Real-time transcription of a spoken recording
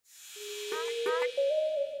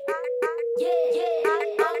Hey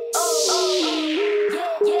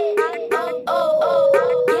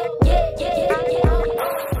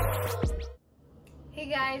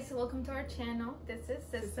guys, welcome to our channel. This is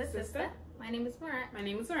Seestas. My name is Mihret. My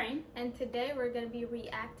name is Lorraine. And today we're going to be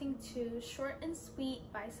reacting to Short and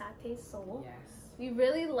Sweet by Sauti Sol. Yes. We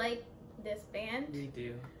really like this band. We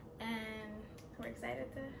do. And we're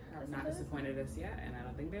excited to Have not disappointed us yet, and I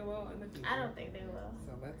don't think they will in the future. I don't think they will.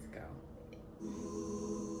 So let's go.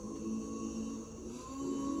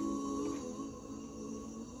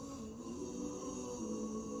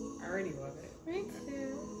 I already love it. Me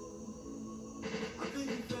too.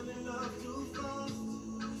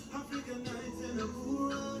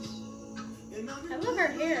 I love her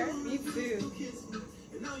hair. Me too.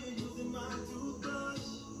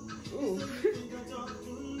 Ooh.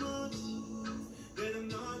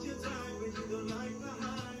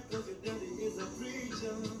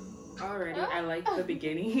 Already, I like the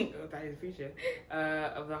beginning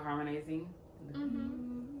of the harmonizing.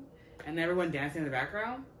 And everyone dancing in the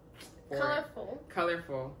background. Colorful.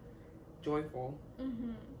 Colorful. Joyful.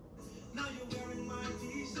 Now you're wearing my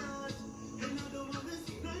t-shirt, and I don't want this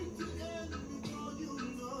night to end before you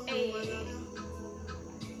know. Hey.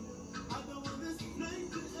 I don't want this night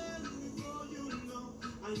to end before you know.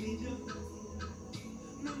 I need you.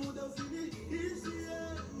 No more does it easy,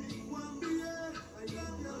 me one be I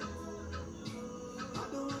love you. I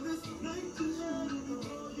don't want this night to end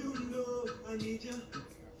before you know. I need you.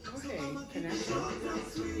 Okay, connection.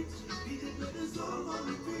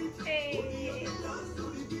 Hey.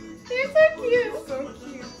 They're so cute. So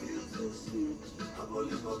cute.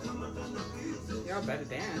 Y'all better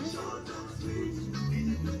dance.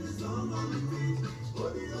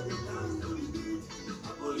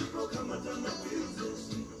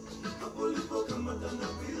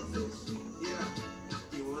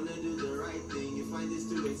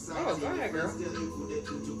 Oh, go ahead, girl.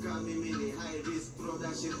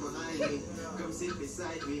 Come sit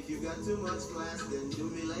beside me. If you got too much class, then do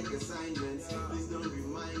me like assignments. Please don't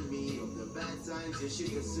remind me of the bad times. Your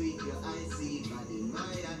sugar sweet, your icy, but in my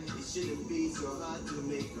eye, it shouldn't be so hard to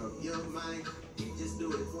make up your mind. Just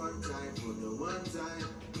do it one time for the one time.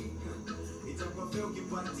 It's a perfect you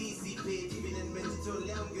participate. Even in mental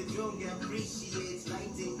language, don't appreciate.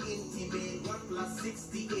 Lighting intimate, 1 +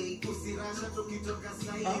 68. Pussy rasha tukitoka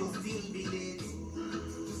side, you still be late. To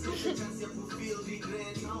see the chance you could feel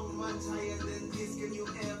regret. How much higher than this can you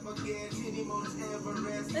ever get? Any Mount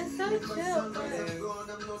Everest. It's so chill.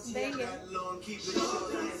 Bang it. Keep it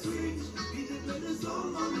short and sweet. DJ play the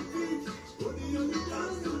song on repeat. Body on the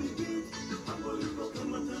dance to the beat. I believe I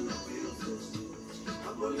come and I feel so sweet.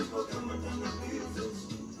 I believe I come and I feel so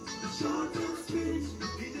sweet. Short and sweet.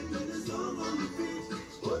 DJ play the song on repeat.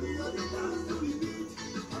 Body on the dance to the beat.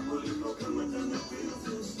 I believe I come and I feel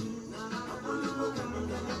so sweet. I believe I come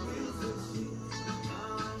and I feel so sweet.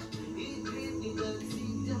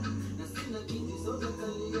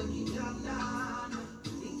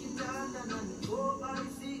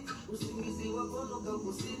 Usingizi wako noka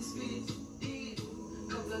ku 6 feet deep.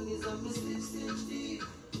 Kabla nizame 6 deep.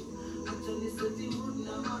 Acha niseti mood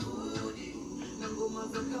na maudi. Na ngoma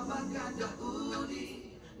za kabaka daudi.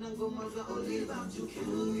 Na ngoma za Oliver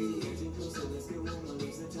Mtukui. Getting closer, let's get warmer.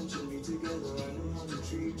 Lose attention, be together. I know how to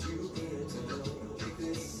treat you better. Take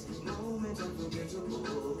this moment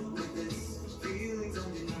unforgettable. With this feelings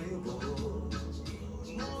undeniable.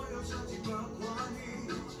 Moyo shati pakwani.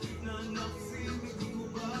 Na nafsi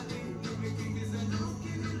mikukubali.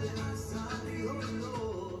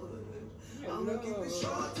 I'm gonna keep it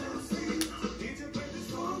short and sweet. DJ play the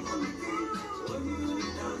song on repeat. When you only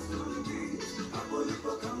dance to the beat. I believe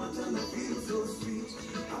for come and I feel so sweet.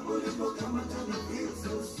 I believe for come and I feel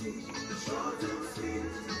so sweet. Short and sweet.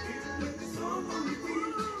 DJ play the song on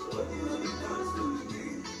repeat. When you only dance to the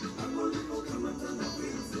beat. I believe for come and I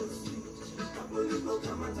feel so sweet. I believe for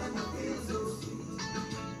come and I feel so sweet.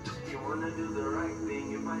 You wanna do the right thing,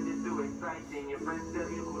 you find it too exciting. Your friends tell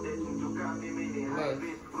you who they think to copy me. They hide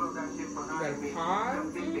it, throw that shit behind me.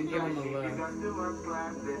 Pause and give them a look. You got too much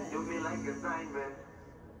class, then do me like assignment.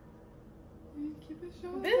 Keep it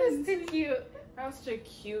short. This is too cute. That was such a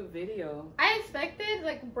cute video. I expected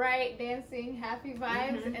like bright dancing, happy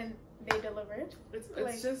vibes, and they delivered. It's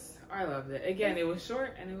Like- just, I loved it. Again, it was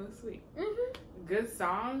short and it was sweet. Mm-hmm. Good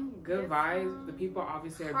song, good vibes. The people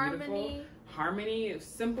obviously are beautiful. Harmony,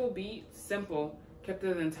 simple beat, simple. Kept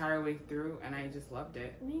it the entire way through, and I just loved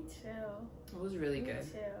it. Me too. It was really Me good.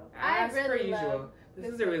 too. As I per really usual, love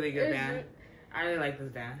this is a really good It's band. I really like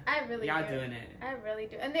this band. I really Y'all do. doing it. I really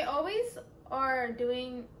do. And they always are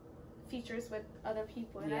doing features with other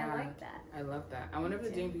people, and Yeah. I like that. I love that. I wonder if Me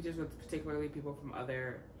they're too. doing features with particularly people from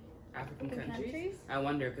other African countries? I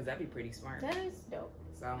wonder, because that'd be pretty smart. That is dope.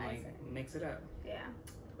 So I'm like, mix it up. Yeah.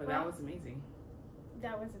 But that was amazing.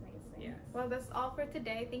 That was amazing. Yes. Well, that's all for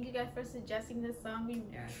today. Thank you guys for suggesting this song. We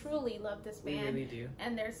truly love this band. We really do.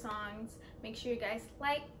 And their songs. Make sure you guys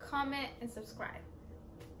like, comment, and subscribe.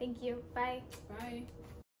 Thank you. Bye. Bye.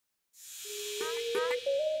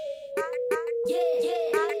 Yeah, yeah.